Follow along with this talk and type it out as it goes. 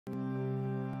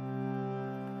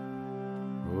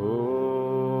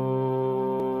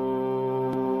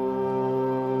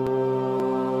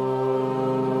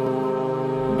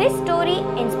story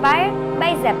inspired by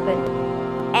Zeppel.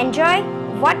 Enjoy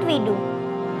what we do,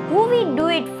 who we do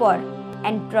it for,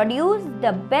 and produce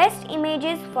the best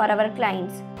images for our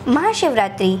clients.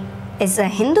 Mahashivaratri is a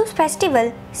Hindu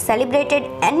festival celebrated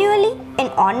annually in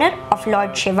honor of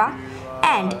Lord Shiva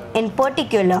and, in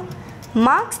particular,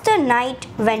 marks the night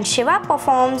when Shiva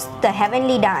performs the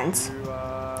heavenly dance.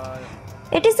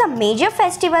 It is a major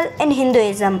festival in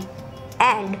Hinduism,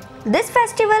 and this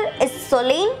festival is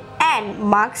solemn and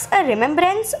marks a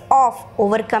remembrance of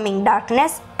overcoming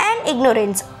darkness and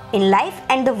ignorance in life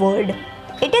and the world.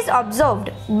 It is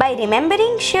observed by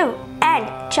remembering Shiva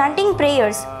and chanting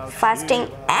prayers, fasting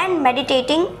and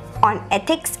meditating on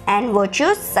ethics and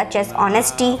virtues such as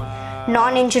honesty,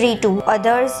 non-injury to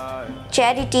others,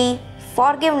 charity,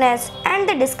 forgiveness and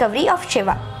the discovery of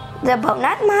Shiva. The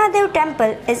Bhavnath Mahadev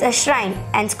temple is a shrine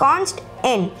ensconced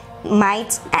in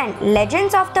myths and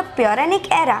legends of the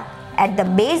Puranic era at the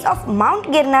base of Mount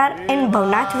Girnar in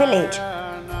Bhavnath village.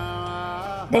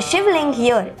 The Shivling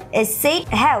here is said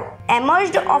to have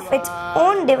emerged of its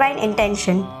own divine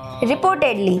intention.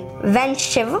 Reportedly, when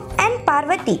Shiva and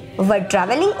Parvati were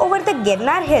travelling over the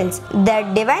Girnar Hills, their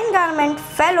divine garment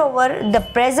fell over the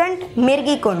present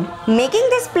Mrigi Kund, making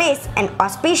this place an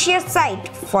auspicious site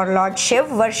for Lord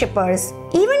Shiva worshippers.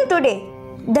 Even today,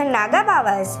 the naga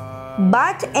bavas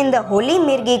bathe in the holy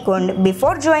Mrigi Kund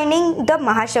before joining the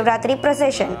Mahashivaratri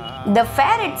procession. The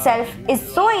fair itself is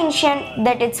so ancient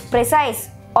that its precise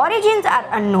origins are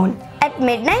unknown. At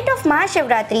midnight of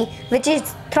Mahashivaratri, which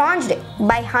is thronged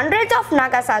by hundreds of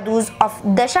naga sadhus of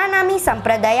Dashanami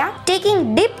Sampradaya,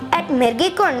 taking dip at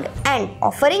Mrigi Kund and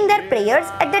offering their prayers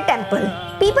at the temple.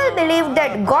 People believe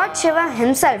that God Shiva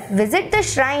himself visits the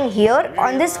shrine here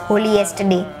on this holiest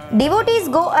day. Devotees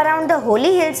go around the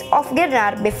holy hills of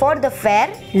Girnar before the fair.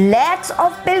 Lakhs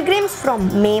of pilgrims from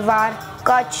Mewar,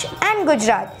 Kutch and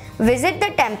Gujarat visit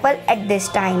the temple at this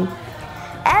time,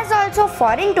 as also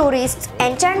foreign tourists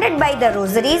enchanted by the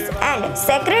rosaries and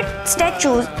sacred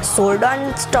statues sold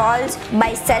on stalls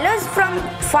by sellers from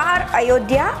far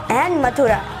Ayodhya and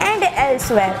Mathura and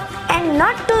elsewhere. And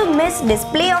not to miss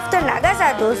display of the Naga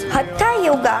sadhus, Hatha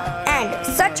yoga and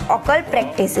such occult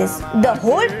practices. The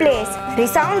whole place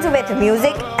resounds with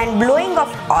music and blowing of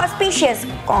auspicious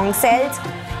conch shells,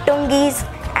 tungis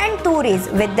and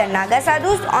turis with the Naga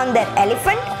sadhus on their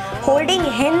elephant, holding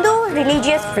Hindu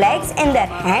religious flags in their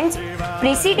hands,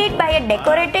 preceded by a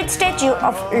decorated statue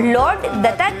of Lord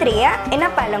Dattatreya in a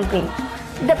palanquin.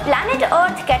 The planet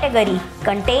Earth category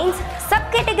contains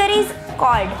subcategories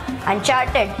called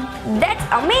Uncharted, that's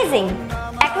amazing,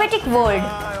 Aquatic World,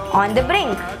 On the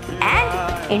Brink,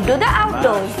 and Into the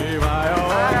Outdoors.